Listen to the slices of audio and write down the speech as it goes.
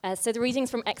So the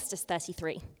reading's from Exodus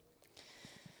 33.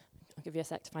 I'll give you a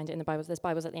sec to find it in the Bibles. There's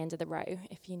Bibles at the end of the row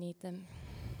if you need them.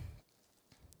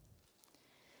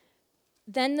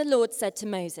 Then the Lord said to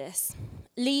Moses,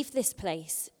 "Leave this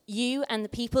place, you and the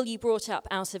people you brought up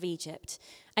out of Egypt,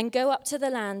 and go up to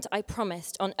the land I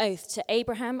promised on oath to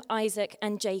Abraham, Isaac,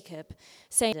 and Jacob,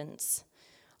 saying,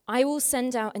 I will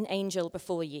send out an angel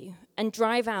before you and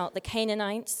drive out the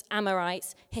Canaanites,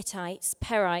 Amorites, Hittites,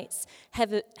 Perites,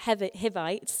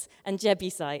 Hivites, and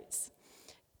Jebusites.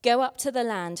 Go up to the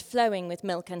land flowing with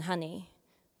milk and honey,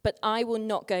 but I will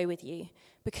not go with you,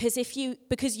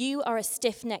 because you are a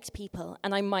stiff-necked people,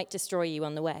 and I might destroy you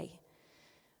on the way."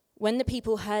 When the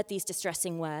people heard these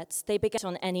distressing words, they began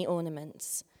on any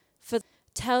ornaments.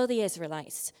 Tell the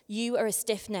Israelites, "You are a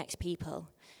stiff-necked people.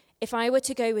 If I were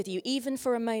to go with you, even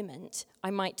for a moment, I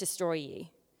might destroy you.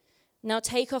 Now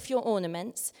take off your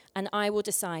ornaments, and I will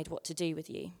decide what to do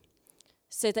with you."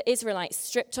 So the Israelites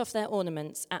stripped off their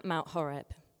ornaments at Mount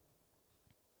Horeb.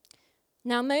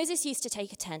 Now Moses used to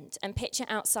take a tent and pitch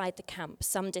it outside the camp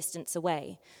some distance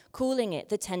away, calling it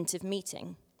the tent of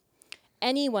meeting.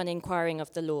 Anyone inquiring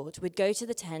of the Lord would go to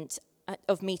the tent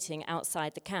of meeting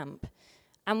outside the camp.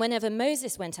 And whenever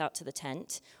Moses went out to the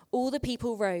tent, all the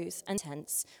people rose and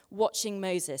tents, watching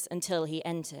Moses until he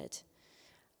entered.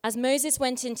 As Moses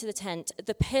went into the tent,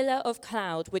 the pillar of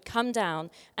cloud would come down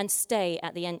and stay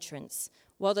at the entrance,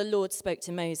 while the Lord spoke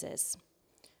to Moses.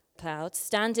 Cloud,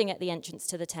 standing at the entrance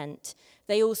to the tent,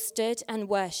 they all stood and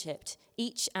worshipped,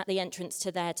 each at the entrance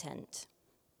to their tent.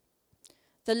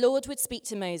 The Lord would speak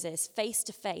to Moses face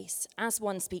to face, as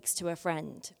one speaks to a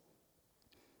friend.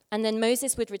 And then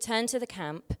Moses would return to the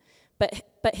camp,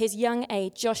 but his young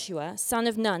aide Joshua, son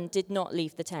of Nun, did not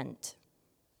leave the tent.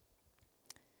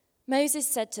 Moses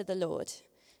said to the Lord,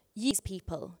 "You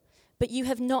people, but you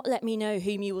have not let me know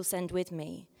whom you will send with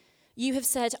me. You have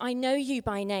said, 'I know you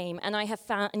by name, and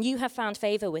you have found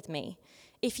favor with me.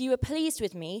 If you are pleased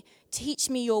with me, teach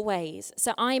me your ways,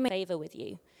 so I may favor with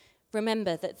you.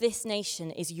 Remember that this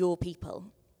nation is your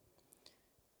people.'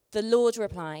 The Lord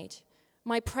replied,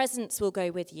 'My presence will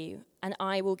go with you, and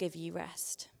I will give you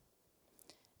rest.'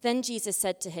 Then Jesus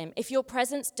said to him, 'If your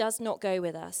presence does not go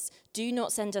with us, do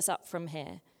not send us up from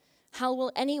here. How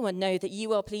will anyone know that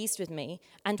you are pleased with me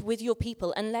and with your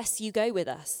people unless you go with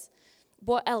us?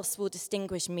 What else will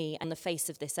distinguish me on the face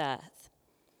of this earth?'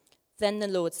 Then the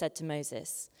Lord said to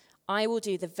Moses, 'I will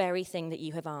do the very thing that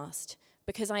you have asked,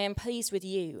 because I am pleased with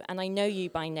you and I know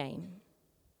you by name.'"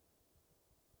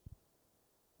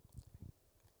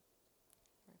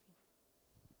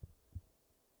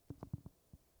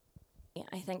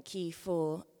 I thank you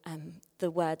for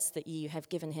the words that you have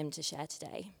given him to share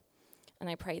today. And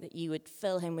I pray that you would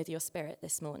fill him with your spirit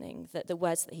this morning, that the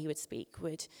words that he would speak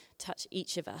would touch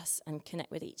each of us and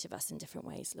connect with each of us in different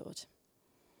ways, Lord.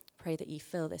 Pray that you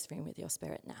fill this room with your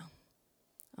spirit now.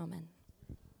 Amen.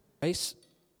 Grace.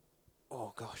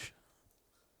 Oh, gosh.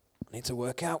 I need to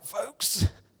work out, folks.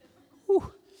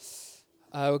 Well,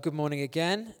 good morning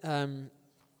again. I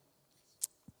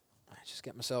just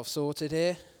get myself sorted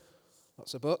here.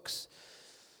 Lots of books.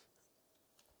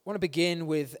 I want to begin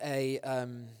with a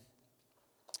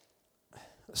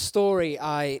story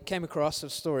I came across.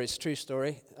 It's a true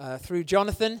story, through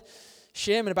Jonathan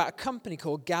Sherman about a company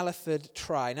called Galliford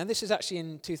Try. Now, this is actually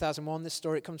in 2001. This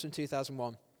story, it comes from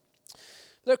 2001.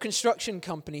 They're a construction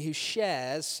company whose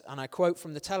shares, and I quote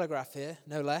from the Telegraph here,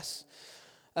 no less,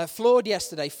 floored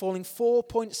yesterday, falling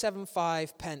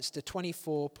 4.75 pence to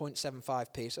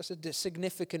 24.75p. So that's a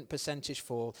significant percentage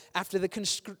fall after the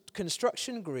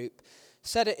construction group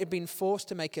said it had been forced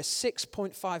to make a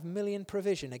 $6.5 million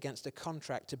provision against a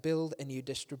contract to build a new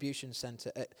distribution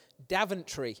centre at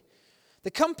Daventry. The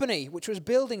company, which was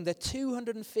building the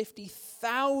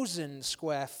 250,000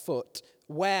 square foot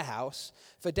warehouse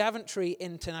for Daventry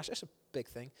International, that's a big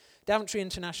thing, Daventry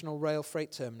International Rail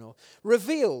Freight Terminal,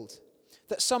 revealed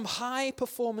that some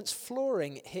high-performance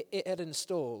flooring it had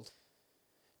installed.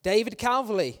 David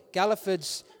Calverley,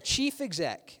 Galliford's chief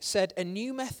exec, said a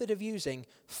new method of using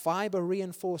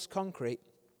fibre-reinforced concrete,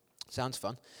 sounds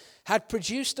fun, had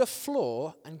produced a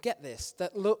floor, and get this,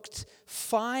 that looked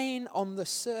fine on the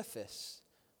surface,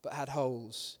 but had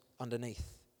holes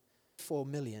underneath. 4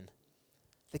 million.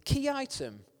 The key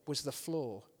item was the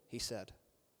floor, he said.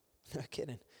 No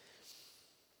kidding.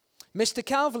 Mr.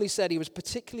 Calverley said he was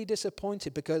particularly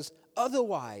disappointed because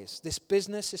otherwise this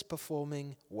business is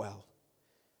performing well.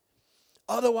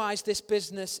 Otherwise this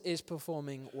business is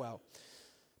performing well.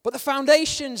 But the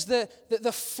foundations, the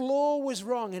floor was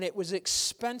wrong, and it was an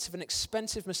expensive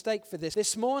mistake for this.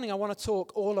 This morning I want to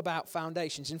talk all about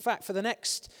foundations. In fact, for the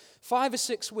next 5 or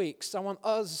 6 weeks, I want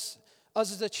us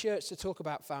us as a church to talk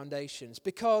about foundations,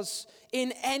 because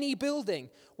in any building,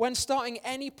 when starting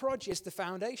any project, it's the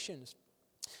foundations.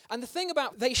 And the thing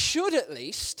about, they should at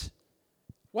least,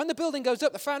 when the building goes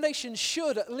up, the foundations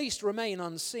should at least remain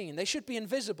unseen. They should be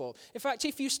invisible. In fact,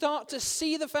 if you start to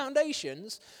see the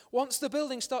foundations, once the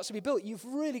building starts to be built, you've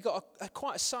really got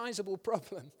quite a sizable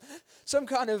problem. Some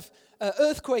kind of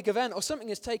earthquake event or something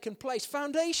has taken place.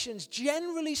 Foundations,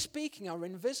 generally speaking, are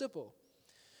invisible,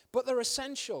 but they're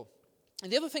essential.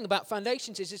 And the other thing about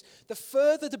foundations is the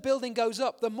further the building goes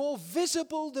up, the more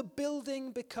visible the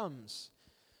building becomes.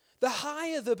 The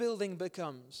higher the building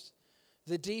becomes,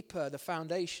 the deeper the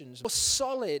foundations, the more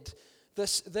solid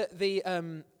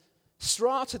the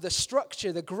strata, the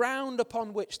structure, the ground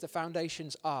upon which the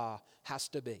foundations are, has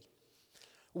to be.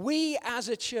 We as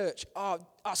a church are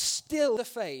still in the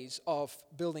phase of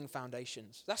building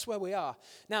foundations. That's where we are.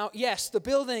 Now, yes,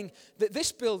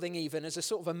 this building even as a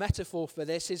sort of a metaphor for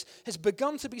this has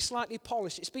begun to be slightly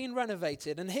polished. It's been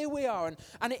renovated, and here we are,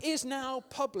 and it is now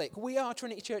public. We are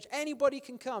Trinity Church. Anybody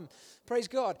can come. Praise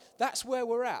God. That's where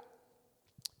we're at.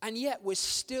 And yet we're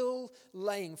still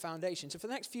laying foundations. So for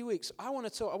the next few weeks, I want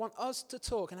us to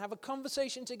talk and have a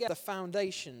conversation together. The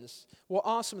foundations. What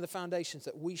are some of the foundations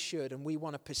that we should and we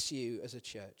want to pursue as a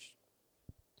church?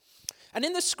 And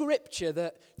in the scripture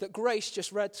that Grace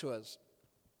just read to us,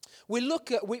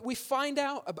 we find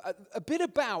out a bit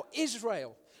about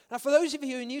Israel. Now, for those of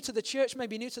you who are new to the church,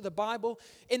 maybe new to the Bible,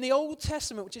 in the Old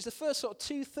Testament, which is the first sort of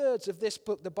 2/3 of this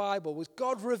book, the Bible, was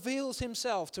God reveals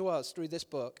himself to us through this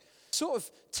book, sort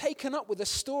of taken up with the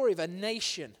story of a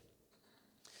nation.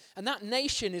 And that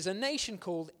nation is a nation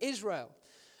called Israel.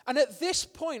 And at this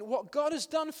point, what God has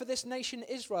done for this nation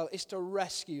Israel is to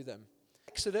rescue them.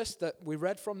 Exodus that we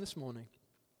read from this morning.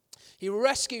 He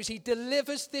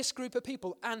delivers this group of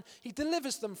people, and he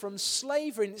delivers them from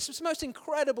slavery. And it's the most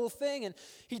incredible thing. And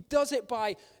he does it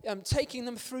by taking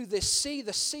them through this sea.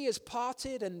 The sea is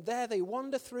parted, and there they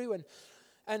wander through.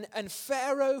 And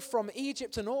Pharaoh from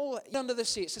Egypt and all under the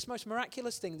sea. It's this most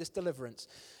miraculous thing, this deliverance.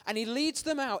 And he leads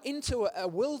them out into a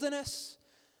wilderness,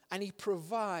 and he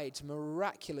provides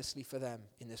miraculously for them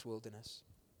in this wilderness.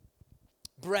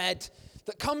 Bread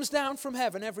that comes down from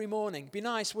heaven every morning. Be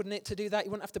nice, wouldn't it, to do that?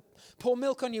 You wouldn't have to pour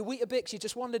milk on your Weetabix. You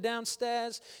just wander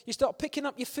downstairs. You start picking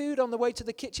up your food on the way to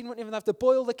the kitchen. You wouldn't even have to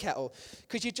boil the kettle,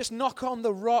 because you just knock on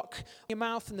the rock in your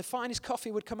mouth and the finest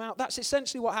coffee would come out. That's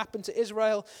essentially what happened to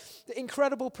Israel. The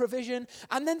incredible provision.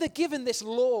 And then they're given this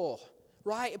law,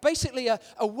 right? Basically a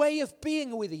way of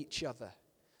being with each other.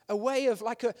 A way of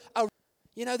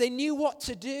they knew what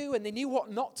to do and they knew what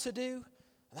not to do.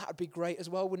 And that would be great as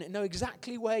well, wouldn't it? Know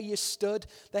exactly where you stood.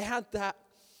 They had that.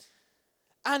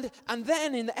 And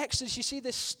then in the Exodus, you see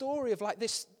this story of like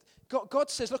this. God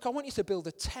says, look, I want you to build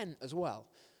a tent as well.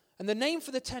 And the name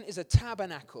for the tent is a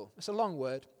tabernacle. It's a long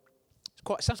word.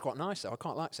 It sounds quite nice, though. I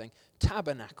can't like saying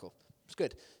tabernacle. It's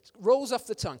good. It rolls off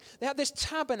the tongue. They had this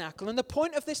tabernacle. And the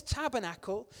point of this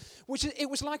tabernacle, it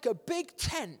was like a big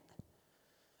tent.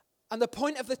 And the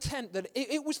point of the tent, that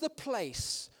it was the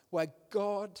place where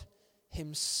God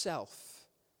himself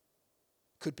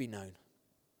could be known.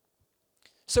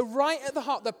 So right at the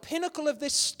heart, the pinnacle of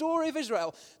this story of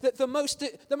Israel, that the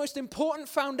most important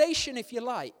foundation, if you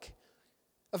like,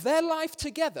 of their life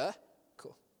together,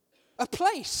 a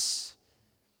place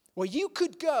where you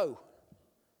could go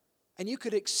and you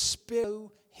could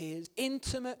experience his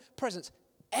intimate presence.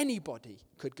 Anybody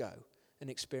could go and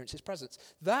experience his presence.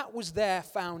 That was their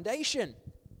foundation.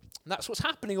 And that's what's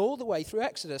happening all the way through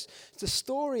Exodus. It's the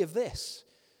story of this.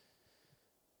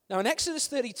 Now in Exodus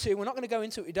 32, we're not going to go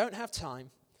into it, we don't have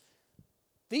time.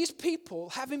 These people,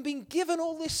 having been given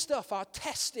all this stuff, are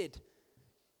tested.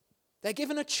 They're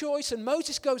given a choice, and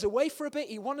Moses goes away for a bit.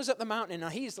 He wanders up the mountain. Now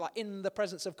he's like in the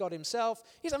presence of God himself.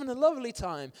 He's having a lovely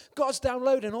time. God's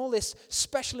downloading all this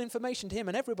special information to him,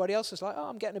 and everybody else is like,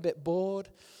 I'm getting a bit bored.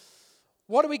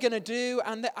 What are we going to do?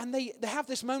 And they have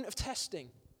this moment of testing.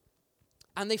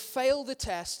 And they fail the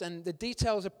test, and the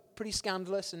details are pretty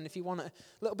scandalous. And if you want a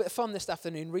little bit of fun this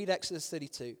afternoon, read Exodus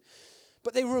 32.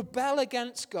 But they rebel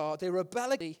against God. They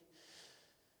rebel against God.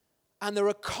 And there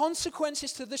are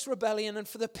consequences to this rebellion. And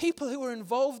for the people who are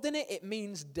involved in it, it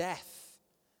means death.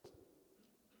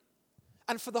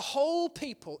 And for the whole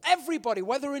people, everybody,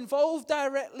 whether involved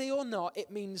directly or not,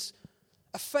 it means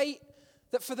a fate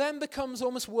that for them becomes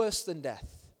almost worse than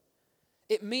death.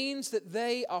 It means that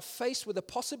they are faced with the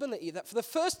possibility that for the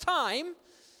first time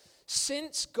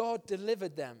since God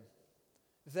delivered them,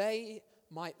 they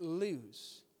might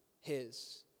lose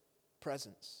his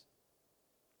presence.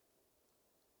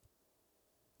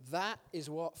 That is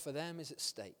what for them is at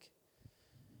stake.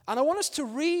 And I want us to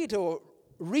read or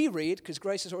reread, because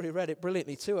Grace has already read it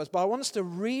brilliantly to us, but I want us to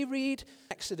reread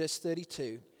Exodus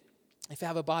 32. If you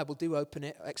have a Bible, do open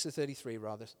it. Exodus 33,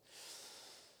 rather.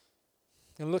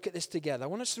 And look at this together. I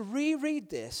want us to reread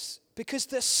this because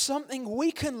there's something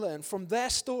we can learn from their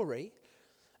story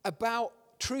about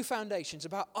true foundations,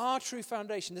 about our true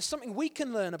foundation. There's something we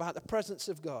can learn about the presence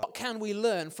of God. What can we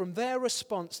learn from their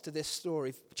response to this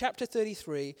story? Chapter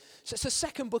 33. So it's the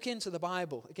second book into the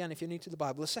Bible. Again, if you're new to the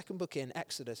Bible, the second book in,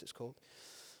 Exodus it's called.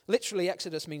 Literally,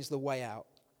 Exodus means the way out.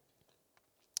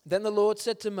 Then the Lord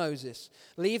said to Moses,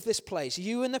 leave this place,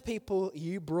 you and the people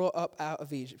you brought up out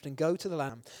of Egypt, and go to the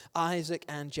land, Isaac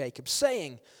and Jacob,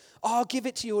 saying, I'll give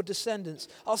it to your descendants.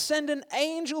 I'll send an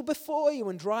angel before you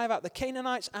and drive out the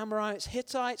Canaanites, Amorites,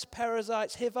 Hittites,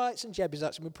 Perizzites, Hivites, and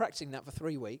Jebusites. We've been practicing that for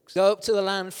 3 weeks. Go up to the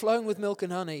land flowing with milk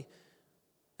and honey.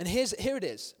 And here it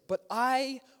is. But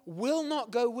I will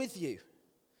not go with you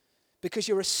because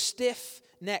you're a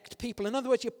stiff-necked people. In other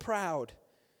words, you're proud.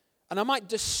 And I might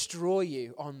destroy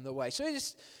you on the way. So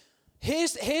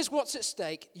here's what's at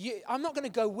stake. I'm not going to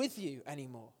go with you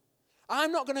anymore.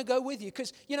 I'm not going to go with you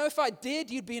because, if I did,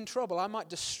 you'd be in trouble. I might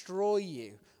destroy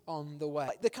you on the way.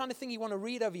 The kind of thing you want to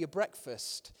read over your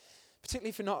breakfast,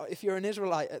 particularly if you're an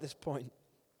Israelite at this point.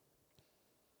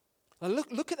 Now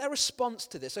look at their response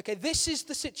to this. Okay, this is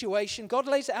the situation. God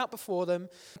lays it out before them.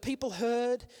 People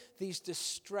heard these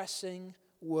distressing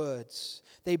words.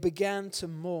 They began to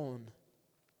mourn.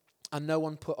 And no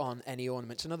one put on any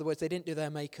ornaments. In other words, they didn't do their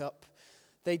makeup.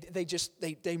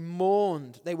 They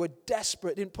mourned. They were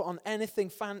desperate, didn't put on anything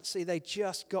fancy. They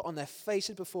just got on their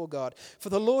faces before God. For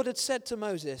the Lord had said to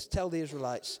Moses, tell the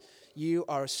Israelites, you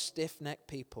are a stiff-necked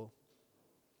people.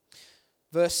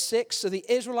 Verse 6, so the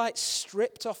Israelites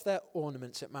stripped off their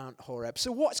ornaments at Mount Horeb.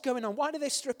 So what's going on? Why do they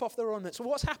strip off their ornaments? Well,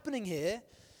 what's happening here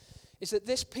is that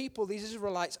this people, these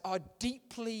Israelites, are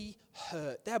deeply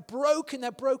hurt. They're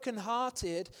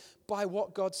brokenhearted by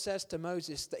what God says to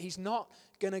Moses, that he's not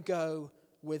going to go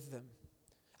with them.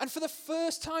 And for the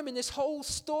first time in this whole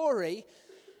story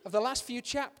of the last few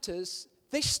chapters,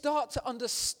 they start to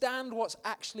understand what's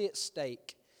actually at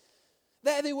stake.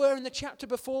 There they were in the chapter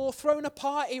before, throwing a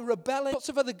party, rebelling, lots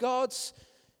of other gods,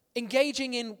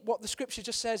 engaging in what the scripture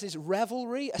just says is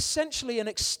revelry, essentially an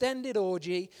extended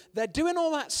orgy. They're doing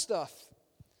all that stuff.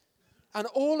 And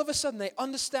all of a sudden they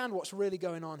understand what's really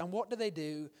going on. And what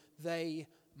do? They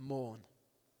mourn.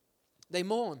 They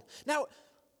mourn. Now,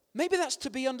 maybe that's to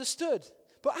be understood.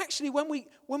 But actually, when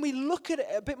we look at it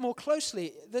a bit more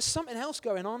closely, there's something else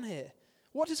going on here.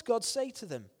 What does God say to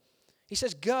them? He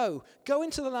says, go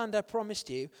into the land I promised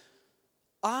you.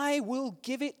 I will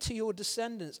give it to your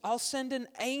descendants. I'll send an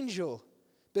angel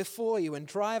before you and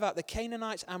drive out the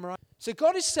Canaanites, Amorites. So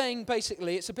God is saying,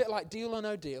 basically, it's a bit like Deal or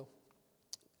No Deal.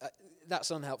 That's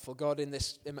unhelpful. God in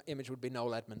this image would be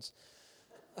Noel Edmonds.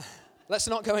 Let's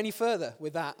not go any further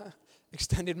with that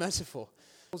extended metaphor.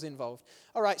 Involved.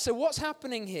 All right, so what's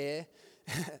happening here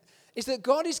is that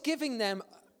God is giving them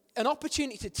an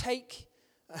opportunity to take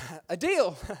a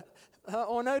deal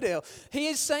or no deal. He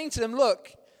is saying to them,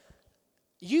 look,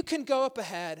 you can go up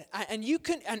ahead and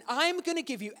I'm going to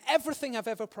give you everything I've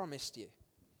ever promised you.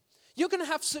 You're going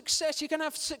to have success. You're going to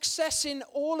have success in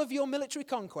all of your military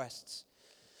conquests.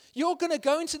 You're going to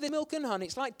go into the milk and honey.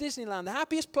 It's like Disneyland, the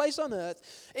happiest place on earth.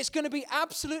 It's going to be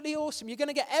absolutely awesome. You're going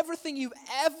to get everything you've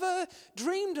ever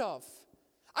dreamed of.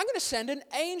 I'm going to send an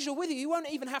angel with you. You won't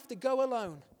even have to go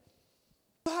alone.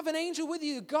 You'll have an angel with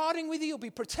you, guarding with you. You'll be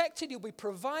protected. You'll be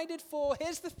provided for.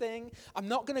 Here's the thing. I'm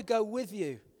not going to go with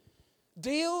you.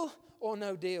 Deal or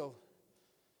no deal?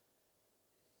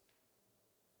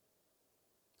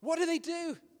 What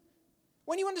do?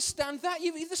 When you understand that,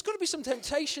 there's got to be some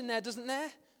temptation there, doesn't there?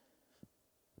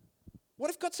 What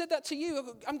if God said that to you?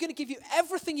 I'm going to give you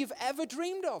everything you've ever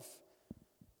dreamed of.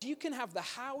 You can have the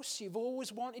house you've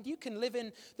always wanted. You can live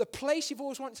in the place you've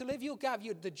always wanted to live. You'll have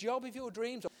the job of your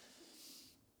dreams.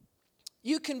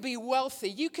 You can be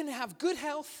wealthy. You can have good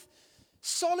health,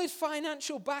 solid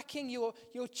financial backing. Your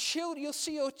children, you'll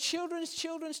see your children's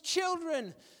children's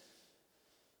children.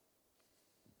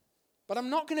 But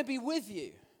I'm not going to be with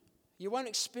you. You won't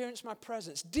experience my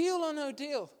presence. Deal or no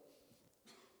deal?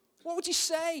 What would you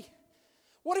say?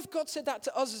 What if God said that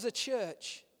to us as a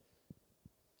church?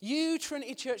 You,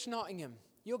 Trinity Church Nottingham,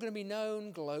 you're going to be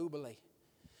known globally.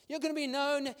 You're going to be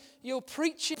known, your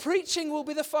preaching will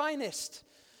be the finest.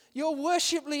 Your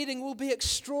worship leading will be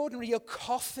extraordinary. Your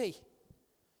coffee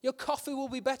will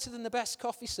be better than the best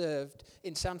coffee served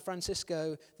in San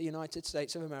Francisco, the United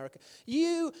States of America.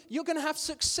 You're going to have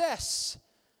success.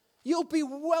 You'll be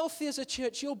wealthy as a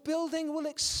church. Your building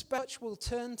will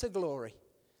turn to glory.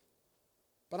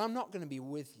 But I'm not going to be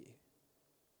with you.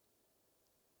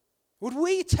 Would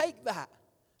we take that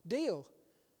deal?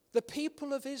 The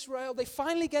people of Israel, they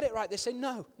finally get it right. They say,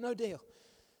 no deal.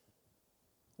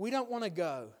 We don't want to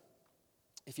go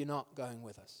if you're not going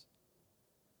with us.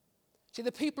 See,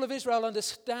 the people of Israel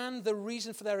understand the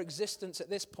reason for their existence at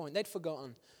this point. They'd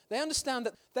forgotten. They understand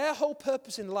that their whole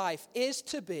purpose in life is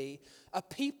to be a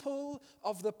people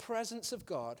of the presence of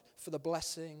God for the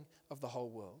blessing of the whole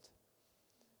world.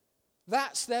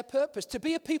 That's their purpose, to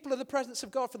be a people of the presence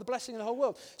of God for the blessing of the whole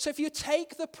world. So if you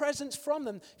take the presence from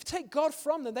them, if you take God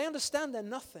from them, they understand they're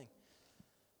nothing.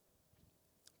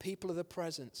 People of the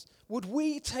presence. Would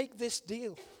we take this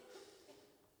deal?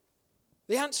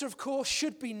 The answer, of course,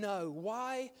 should be no.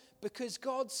 Why? Because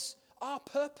our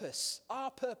purpose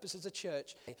as a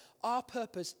church, our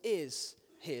purpose is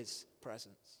His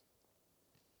presence.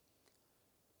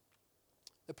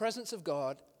 The presence of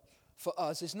God for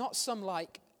us is not some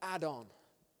add-on.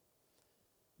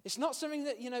 It's not something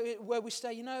that, where we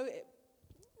say,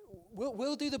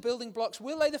 we'll do the building blocks,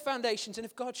 we'll lay the foundations, and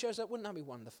if God shows up, wouldn't that be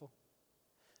wonderful?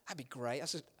 That'd be great.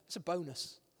 That's a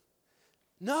bonus.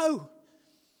 No.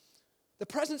 The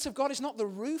presence of God is not the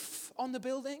roof on the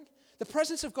building. The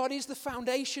presence of God is the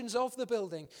foundations of the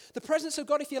building. The presence of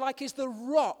God, if you like, is the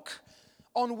rock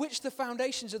on which the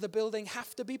foundations of the building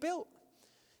have to be built.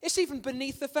 It's even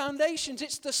beneath the foundations.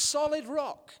 It's the solid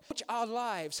rock which our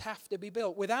lives have to be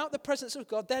built. Without the presence of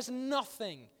God, there's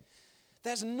nothing.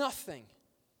 There's nothing.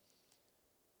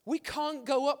 We can't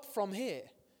go up from here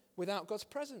without God's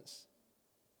presence.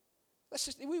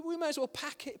 We may as well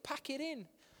pack it in.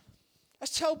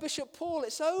 Let's tell Bishop Paul,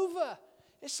 it's over.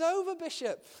 It's over,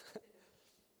 Bishop.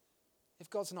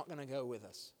 If God's not going to go with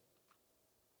us.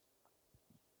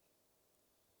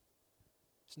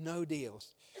 There's no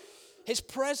deals. His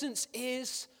presence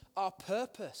is our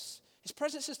purpose. His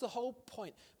presence is the whole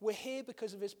point. We're here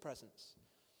because of His presence.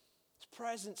 His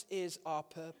presence is our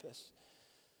purpose.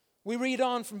 We read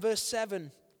on from verse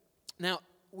 7. Now,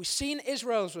 we've seen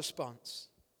Israel's response.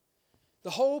 The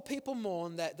whole people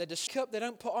mourn. They're just up. They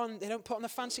don't put on the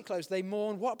fancy clothes. They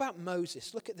mourn. What about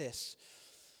Moses? Look at this.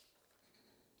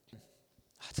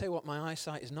 I tell you what, my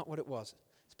eyesight is not what it was.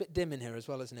 It's a bit dim in here as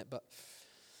well, isn't it? But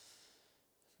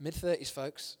mid-30s,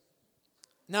 folks.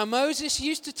 Now Moses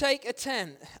used to take a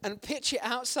tent and pitch it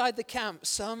outside the camp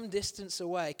some distance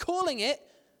away, calling it,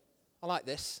 I like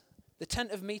this, the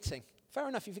tent of meeting. Fair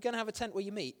enough, if you're going to have a tent where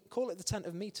you meet, call it the tent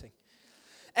of meeting.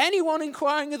 Anyone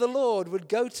inquiring of the Lord would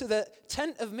go to the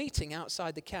tent of meeting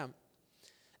outside the camp.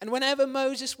 And whenever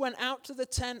Moses went out to the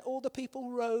tent, all the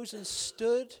people rose and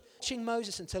stood, watching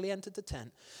Moses until he entered the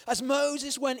tent. As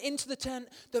Moses went into the tent,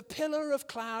 the pillar of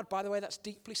cloud, by the way, that's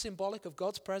deeply symbolic of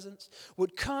God's presence,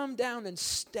 would come down and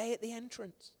stay at the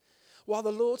entrance while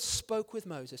the Lord spoke with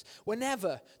Moses.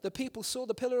 Whenever the people saw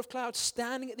the pillar of cloud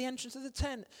standing at the entrance of the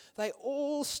tent, they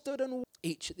all stood and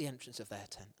each at the entrance of their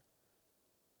tent.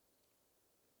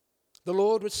 The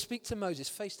Lord would speak to Moses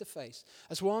face to face,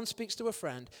 as one speaks to a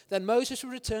friend. Then Moses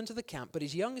would return to the camp, but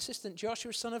his young assistant,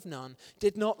 Joshua, son of Nun,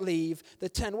 did not leave the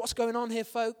tent. What's going on here,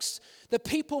 folks? The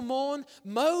people mourn.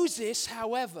 Moses,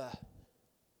 however,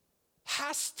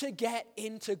 has to get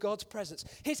into God's presence.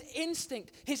 His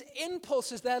instinct, his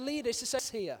impulse as their leader is to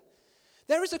say, here.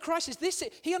 There is a crisis.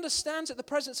 He understands that the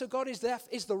presence of God is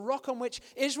the rock on which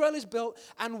Israel is built.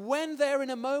 And when they're in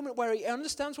a moment where he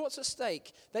understands what's at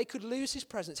stake, they could lose his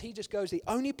presence. He just goes the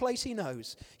only place he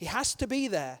knows. He has to be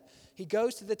there. He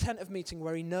goes to the tent of meeting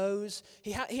where he knows.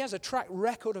 He has a track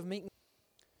record of meeting.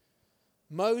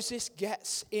 Moses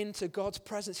gets into God's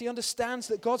presence. He understands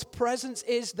that God's presence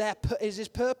is his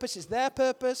purpose, is their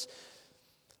purpose.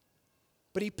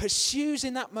 But he pursues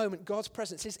in that moment God's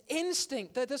presence, his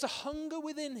instinct, that there's a hunger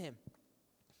within him.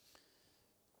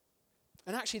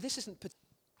 And actually, this isn't...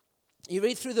 You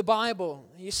read through the Bible,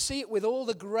 you see it with all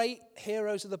the great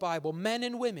heroes of the Bible, men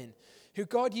and women, who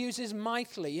God uses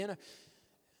mightily,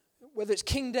 whether it's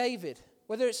King David,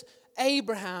 whether it's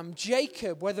Abraham,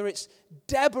 Jacob, whether it's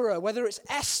Deborah, whether it's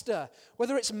Esther,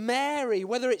 whether it's Mary,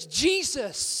 whether it's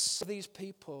Jesus. These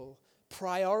people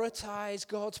prioritize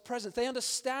God's presence. They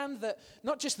understand that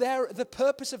not just the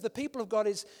purpose of the people of God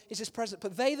is his presence,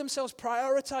 but they themselves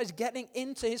prioritize getting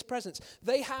into his presence.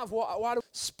 They have what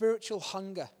spiritual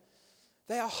hunger.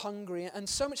 They are hungry, and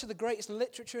so much of the greatest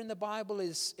literature in the Bible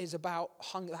is about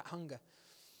that hunger.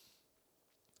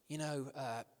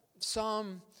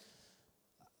 Psalm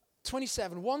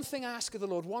 27, one thing I ask of the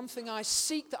Lord, one thing I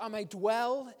seek, that I may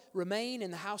remain in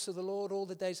the house of the Lord all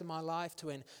the days of my life, to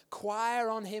inquire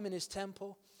on him in his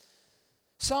temple.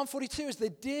 Psalm 42 is the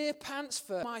deer pants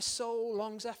for my soul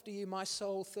longs after you. My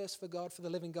soul thirsts for God, for the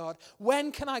living God.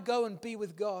 When can I go and be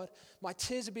with God? My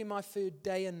tears have been my food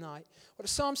day and night. What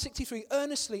is Psalm 63?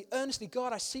 Earnestly, earnestly,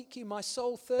 God, I seek you. My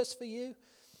soul thirsts for you.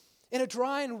 In a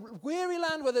dry and weary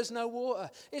land where there's no water.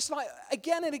 It's like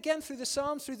again and again through the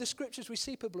Psalms, through the scriptures, we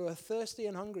see people who are thirsty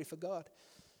and hungry for God.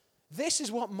 This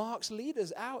is what marks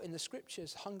leaders out in the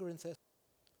scriptures, hunger and thirst.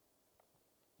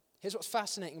 Here's what's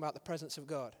fascinating about the presence of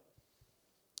God.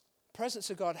 The presence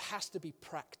of God has to be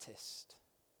practiced.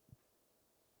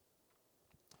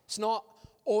 It's not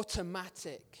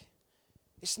automatic.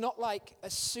 It's not like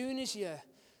as soon as you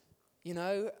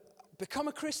become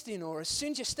a Christian or as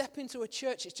soon as you step into a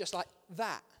church, it's just like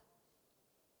that.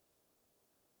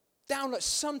 Download,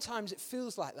 sometimes it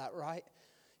feels like that, right?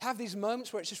 Have these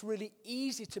moments where it's just really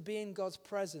easy to be in God's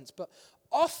presence, but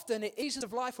often it is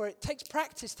of life where it takes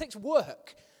practice, takes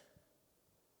work.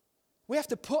 We have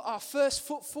to put our first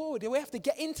foot forward. We have to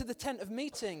get into the tent of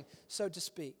meeting, so to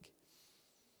speak.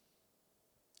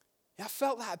 I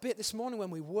felt that a bit this morning when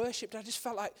we worshipped. I just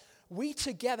felt like we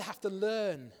together have to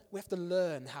learn. We have to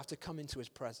learn how to come into his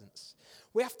presence.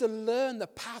 We have to learn the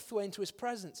pathway into his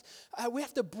presence. We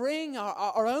have to bring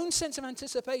our own sense of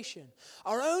anticipation,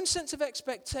 our own sense of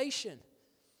expectation.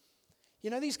 You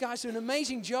know, these guys do an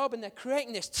amazing job and they're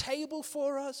creating this table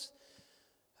for us.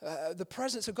 The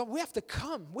presence of God. We have to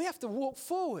come. We have to walk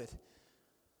forward.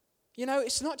 You know,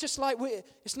 it's not just like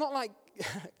it's not like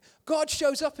God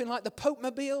shows up in like the Pope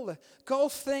Mobile, the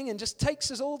golf thing, and just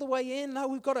takes us all the way in. No,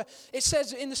 we've got to, it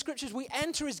says in the scriptures, we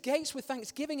enter his gates with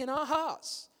thanksgiving in our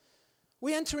hearts.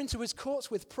 We enter into his courts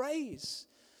with praise.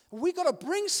 We've got to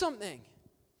bring something.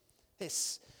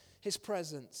 His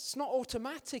presence. It's not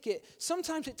automatic.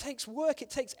 Sometimes it takes work, it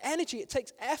takes energy, it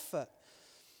takes effort.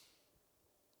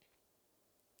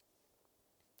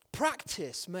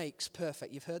 Practice makes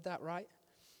perfect. You've heard that, right?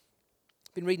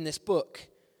 I've been reading this book.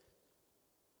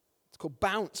 It's called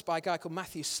Bounce by a guy called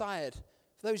Matthew Syed.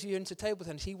 For those of you into table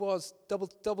tennis, he was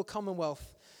double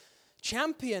Commonwealth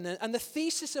champion. And the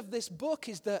thesis of this book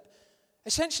is that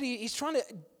essentially he's trying to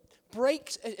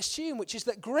assume, which is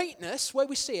that greatness, where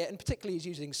we see it, and particularly he's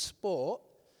using sport,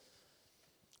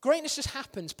 greatness just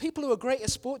happens. People who are great at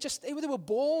sport, they were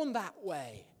born that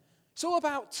way. It's all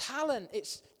about talent.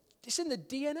 It's in the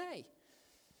DNA. And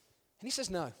he says,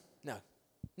 no,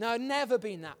 never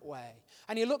been that way.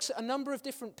 And he looks at a number of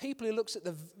different people. He looks at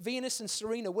the Venus and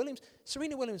Serena Williams.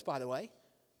 Serena Williams, by the way,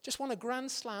 just won a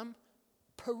Grand Slam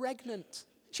pregnant.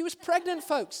 She was pregnant,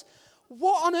 folks.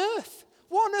 What on earth?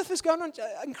 What on earth is going on?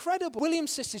 Incredible.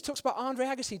 Williams sisters talks about Andre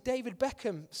Agassi, David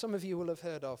Beckham, some of you will have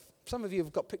heard of. Some of you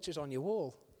have got pictures on your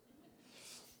wall.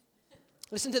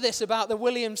 Listen to this about the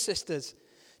Williams sisters.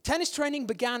 Tennis training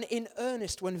began in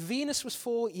earnest when Venus was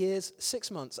 4 years, 6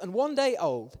 months, and 1 day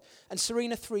old, and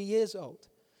Serena 3 years old.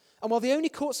 And while the only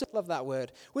courts, love that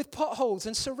word, with potholes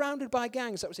and surrounded by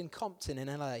gangs, that was in Compton in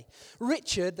LA,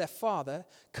 Richard, their father,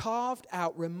 carved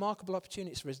out remarkable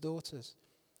opportunities for his daughters.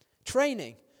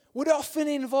 Training would often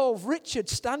involve Richard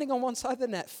standing on one side of the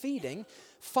net, feeding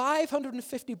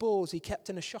 550 balls he kept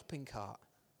in a shopping cart.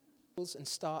 And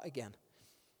start again.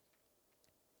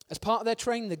 As part of their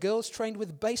training, the girls trained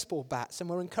with baseball bats and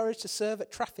were encouraged to serve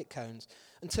at traffic cones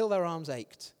until their arms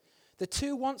ached. The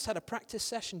two once had a practice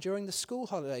session during the school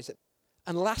holidays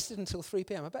and lasted until 3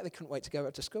 p.m. I bet they couldn't wait to go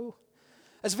back to school.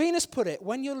 As Venus put it,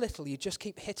 when you're little, you just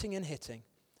keep hitting and hitting.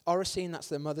 Oracene, that's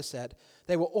their mother, said,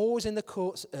 they were always in the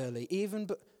courts early, even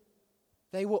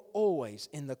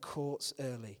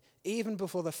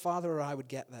before the father or I would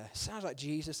get there. Sounds like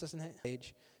Jesus, doesn't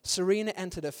it? Serena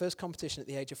entered her first competition at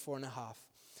the age of 4.5.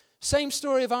 Same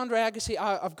story of Andre Agassi.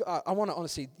 I want to,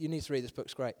 honestly, you need to read this book,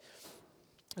 it's great.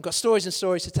 I've got stories and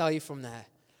stories to tell you from there.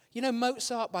 You know,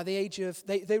 Mozart, by the age of,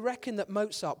 they reckon that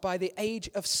Mozart, by the age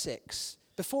of 6,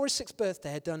 before his 6th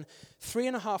birthday, had done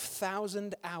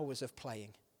 3,500 hours of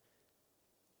playing.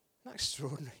 Isn't that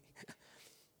extraordinary?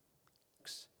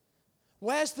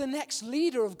 Where's the next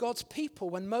leader of God's people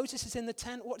when Moses is in the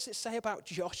tent? What does it say about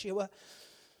Joshua?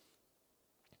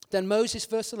 Then Moses,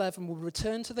 verse 11, will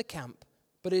return to the camp,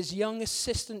 but his young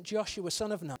assistant Joshua,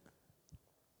 son of Nun.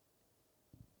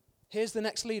 Here's the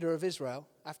next leader of Israel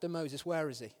after Moses. Where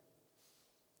is he?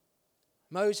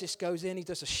 Moses goes in, he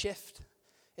does a shift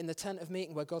in the tent of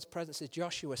meeting where God's presence is.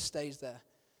 Joshua stays there.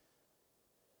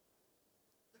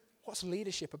 What's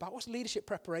leadership about? What's leadership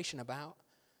preparation about?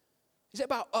 Is it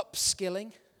about upskilling?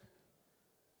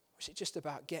 Or is it just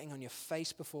about getting on your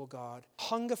face before God?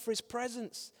 Hunger for his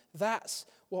presence. That's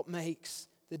what makes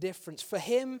the difference. For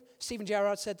him, Stephen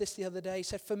Gerrard said this the other day. He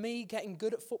said, for me, getting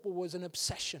good at football was an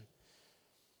obsession.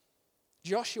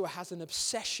 Joshua has an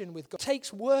obsession with God. It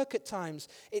takes work at times.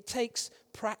 It takes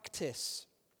practice.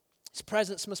 His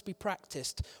presence must be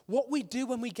practiced. What we do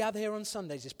when we gather here on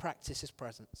Sundays is practice his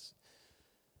presence.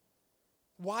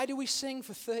 Why do we sing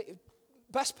for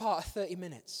best part of 30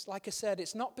 minutes? Like I said,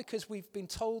 it's not because we've been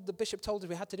told, the bishop told us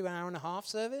we had to do an hour and a half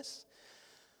service.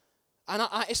 And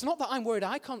it's not that I'm worried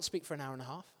I can't speak for an hour and a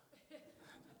half.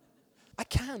 I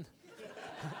can.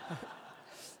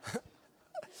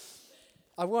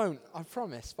 I won't, I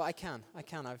promise, but I can.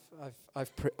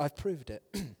 I've proved it.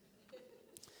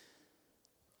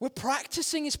 We're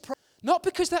practicing his presence. Not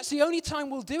because that's the only time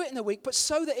we'll do it in the week, but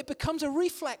so that it becomes a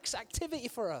reflex activity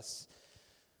for us.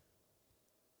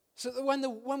 So that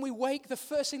when we wake, the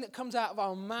first thing that comes out of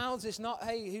our mouths is not,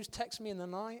 hey, who's texted me in the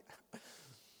night?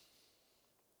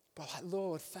 But like,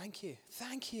 Lord, thank you.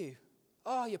 Thank you.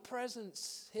 Oh, your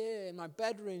presence here in my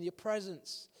bedroom, your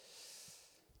presence.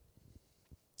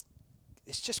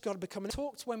 It's just got to become.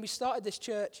 Talked when we started this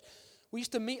church, we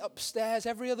used to meet upstairs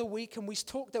every other week, and we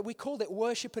called it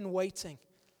worship and waiting.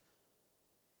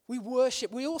 We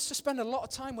worship. We also spend a lot of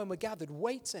time when we're gathered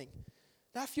waiting.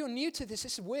 Now, if you're new to this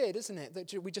is weird, isn't it?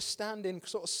 That we just stand in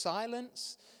sort of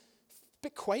silence. A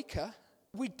bit Quaker.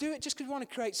 We do it just because we want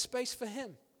to create space for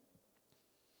him.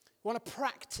 We want to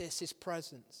practice his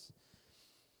presence.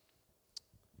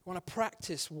 We want to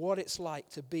practice what it's like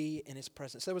to be in his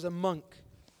presence. There was a monk.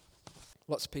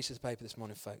 Lots of pieces of paper this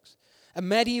morning, folks. A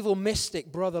medieval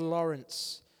mystic, Brother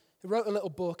Lawrence. He wrote a little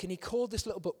book, and he called this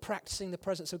little book Practicing the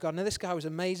Presence of God. Now, this guy was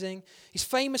amazing. He's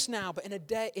famous now, but in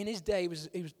his day, he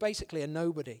was basically a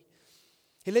nobody.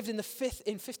 He lived in the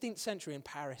 15th century in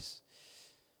Paris.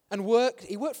 And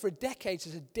he worked for decades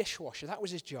as a dishwasher. That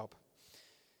was his job.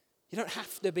 You don't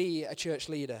have to be a church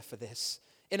leader for this.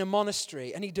 In a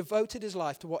monastery. And he devoted his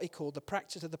life to what he called the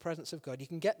practice of the presence of God. You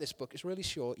can get this book. It's really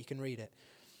short. You can read it.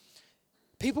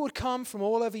 People would come from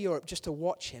all over Europe just to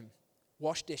watch him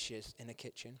wash dishes in a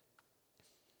kitchen.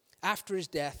 After his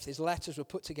death, his letters were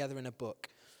put together in a book.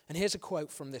 And here's a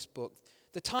quote from this book.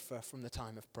 From the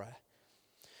time of prayer.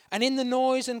 And in the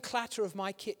noise and clatter of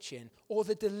my kitchen, or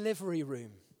the delivery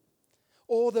room,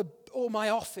 or my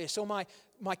office, or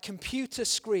my computer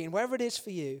screen, wherever it is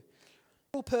for you,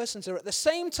 all persons are at the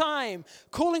same time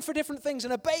calling for different things,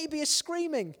 and a baby is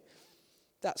screaming.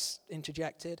 That's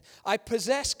interjected. I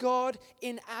possess God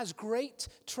in as great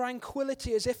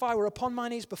tranquility as if I were upon my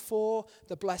knees before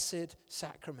the blessed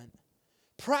sacrament.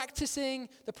 Practicing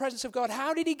the presence of God.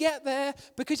 How did he get there?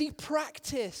 Because he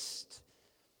practiced.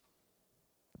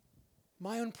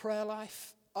 My own prayer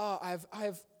life. I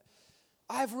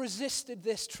have resisted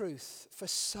this truth for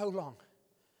so long.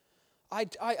 I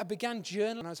began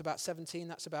journaling when I was about 17.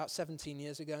 That's about 17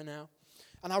 years ago now.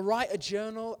 And I write a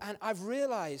journal, and I've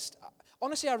realized,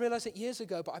 honestly, I realized it years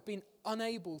ago, but I've been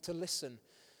unable to listen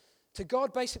to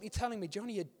God basically telling me,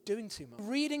 Johnny, you're doing too much.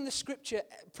 Reading the scripture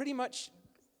pretty much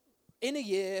in a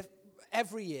year,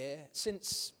 every year,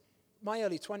 since my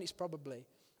early 20s probably.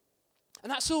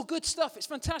 And that's all good stuff. It's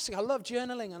fantastic. I love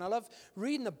journaling, and I love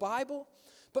reading the Bible.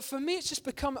 But for me, it's just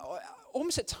become,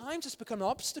 almost at times, it's become an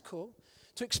obstacle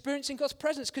to experiencing God's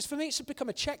presence. Because for me, it's become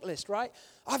a checklist, right?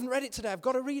 I haven't read it today. I've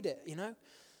got to read it, you know.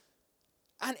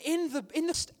 And in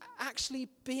the actually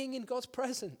being in God's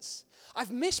presence,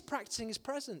 I've missed practicing his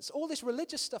presence. All this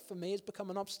religious stuff for me has become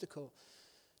an obstacle.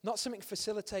 Not something that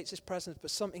facilitates his presence,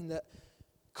 but something that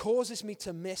causes me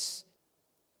to miss.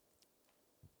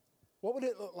 What would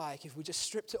it look like if we just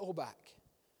stripped it all back?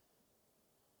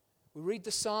 We read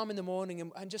the psalm in the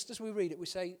morning, and just as we read it, we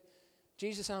say,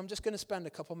 Jesus, I'm just going to spend a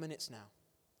couple minutes now.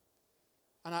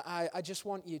 And I just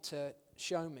want you to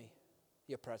show me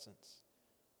your presence.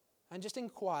 And just in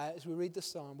quiet, as we read the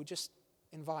psalm, we just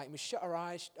invite him. We shut our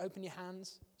eyes, open your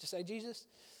hands, just say, Jesus,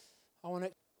 I want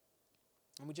to.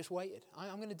 And we just waited.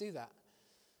 I'm going to do that.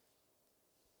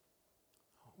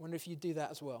 I wonder if you'd do that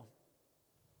as well.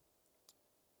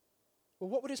 Well,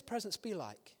 what would his presence be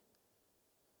like?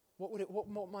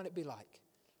 What might it be like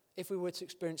if we were to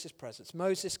experience his presence?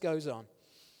 Moses goes on.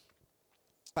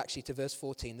 Actually, to verse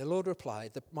 14. The Lord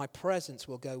replied, my presence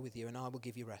will go with you, and I will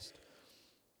give you rest.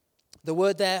 The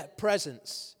word there,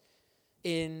 presence,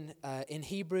 in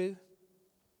Hebrew,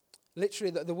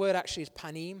 literally the word actually is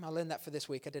panim. I learned that for this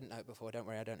week. I didn't know it before. Don't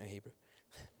worry, I don't know Hebrew.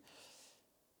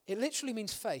 It literally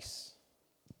means face,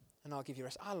 and I'll give you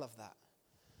rest. I love that.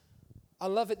 I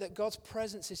love it that God's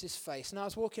presence is his face. And I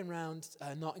was walking around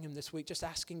Nottingham this week just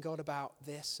asking God about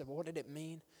this, what did it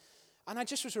mean? And I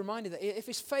just was reminded that if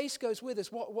his face goes with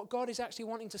us, what God is actually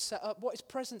wanting to set up, what his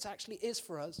presence actually is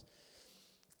for us,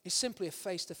 is simply a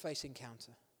face-to-face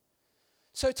encounter.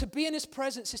 So to be in his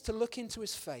presence is to look into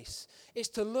his face. It's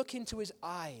to look into his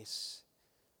eyes.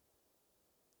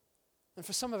 And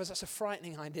for some of us, that's a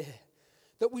frightening idea.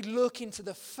 That we look into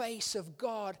the face of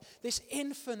God, this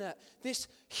infinite, this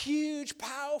huge,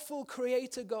 powerful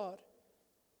creator God.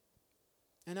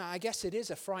 And I guess it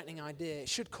is a frightening idea. It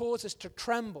should cause us to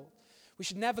tremble. We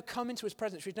should never come into his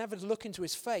presence. We should never look into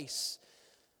his face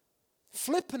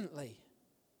flippantly.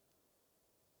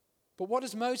 But what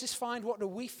does Moses find? What do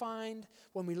we find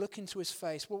when we look into his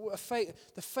face? Well,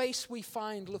 the face we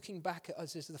find looking back at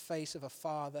us is the face of a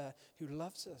father who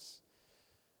loves us.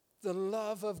 The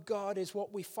love of God is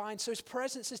what we find. So his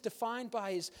presence is defined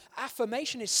by his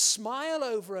affirmation, his smile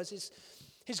over us,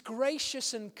 his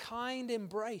gracious and kind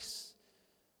embrace.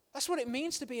 That's what it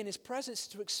means to be in his presence,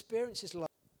 to experience his love.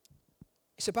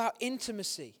 It's about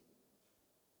intimacy.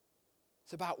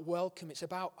 It's about welcome. It's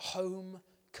about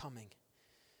homecoming.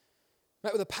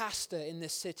 Met with a pastor in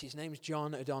this city. His name's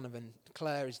John O'Donovan.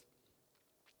 Claire is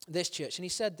this church. And he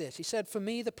said this. He said, for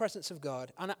me, the presence of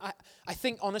God. And I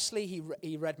think, honestly,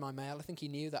 he read my mail. I think he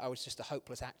knew that I was just a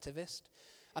hopeless activist.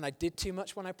 And I did too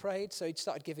much when I prayed. So he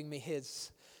started giving me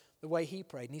the way he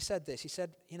prayed. And he said this. He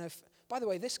said, by the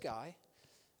way, this guy,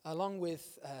 along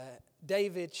with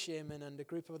David Shearman and a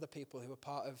group of other people who were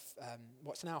part of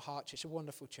what's now Heart Church, a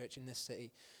wonderful church in this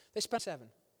city, they spent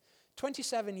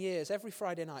 27 years every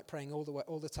Friday night praying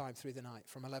all the time through the night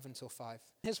from 11 till 5.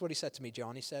 Here's what he said to me,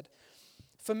 John. He said,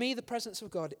 for me, the presence of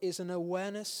God is an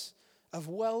awareness of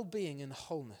well-being and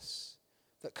wholeness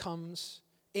that comes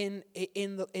in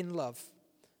love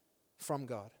from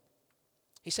God.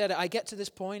 He said, I get to this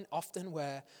point often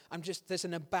where there's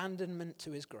an abandonment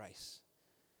to his grace.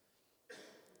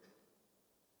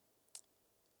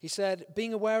 He said,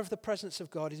 being aware of the presence of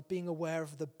God is being aware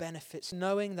of the benefits,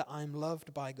 knowing that I'm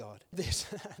loved by God.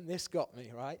 This got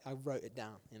me, right? I wrote it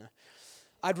down,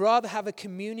 I'd rather have a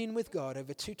communion with God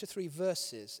over 2 to 3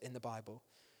 verses in the Bible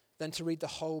than to read the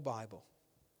whole Bible.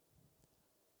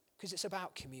 Because it's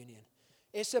about communion.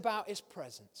 It's about his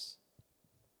presence.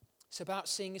 It's about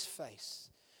seeing his face.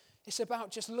 It's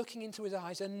about just looking into his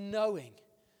eyes and knowing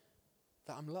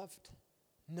that I'm loved.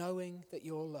 Knowing that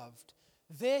you're loved.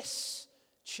 This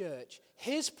church,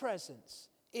 his presence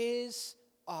is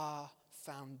our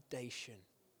foundation.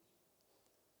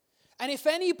 And if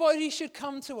anybody should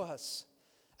come to us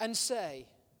and say,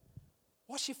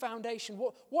 what's your foundation?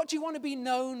 What do you want to be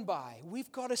known by?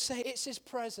 We've got to say it's his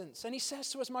presence. And he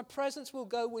says to us, my presence will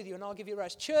go with you and I'll give you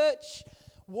rest. Church,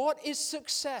 what is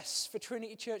success for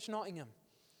Trinity Church Nottingham?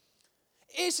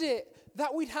 Is it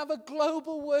that we'd have a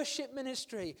global worship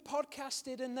ministry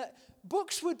podcasted and that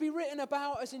books would be written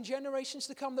about us in generations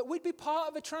to come, that we'd be part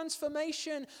of a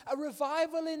transformation, a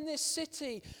revival in this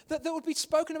city, that would be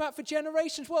spoken about for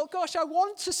generations? Well, gosh, I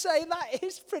want to say that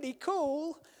is pretty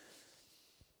cool.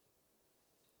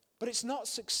 But it's not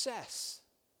success.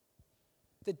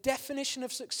 The definition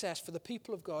of success for the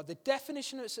people of God, the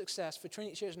definition of success for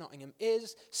Trinity Church Nottingham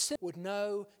is would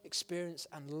know, experience,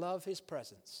 and love his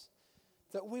presence.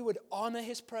 That we would honor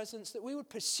his presence, that we would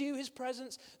pursue his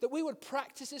presence, that we would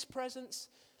practice his presence.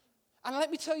 And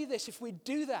let me tell you this, if we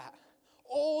do that,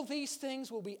 all these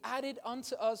things will be added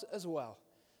unto us as well.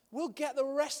 We'll get the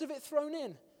rest of it thrown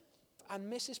in and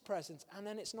miss his presence, and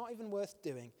then it's not even worth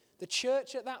doing. The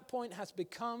church at that point has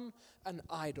become an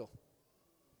idol.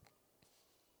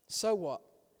 So what?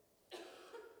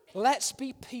 Let's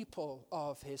be people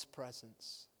of his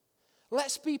presence.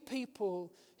 Let's be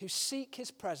people who seek his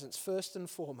presence first and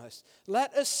foremost.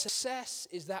 Success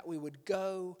is that we would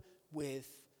go with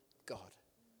God.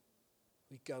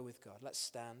 We go with God. Let's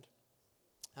stand.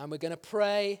 And we're going to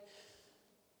pray.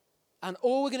 And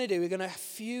all we're going to do, we're going to have a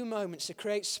few moments to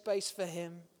create space for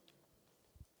him.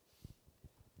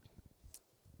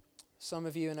 Some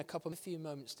of you in a few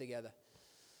moments together.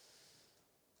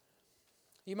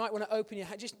 You might want to open your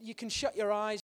hand. You can shut your eyes.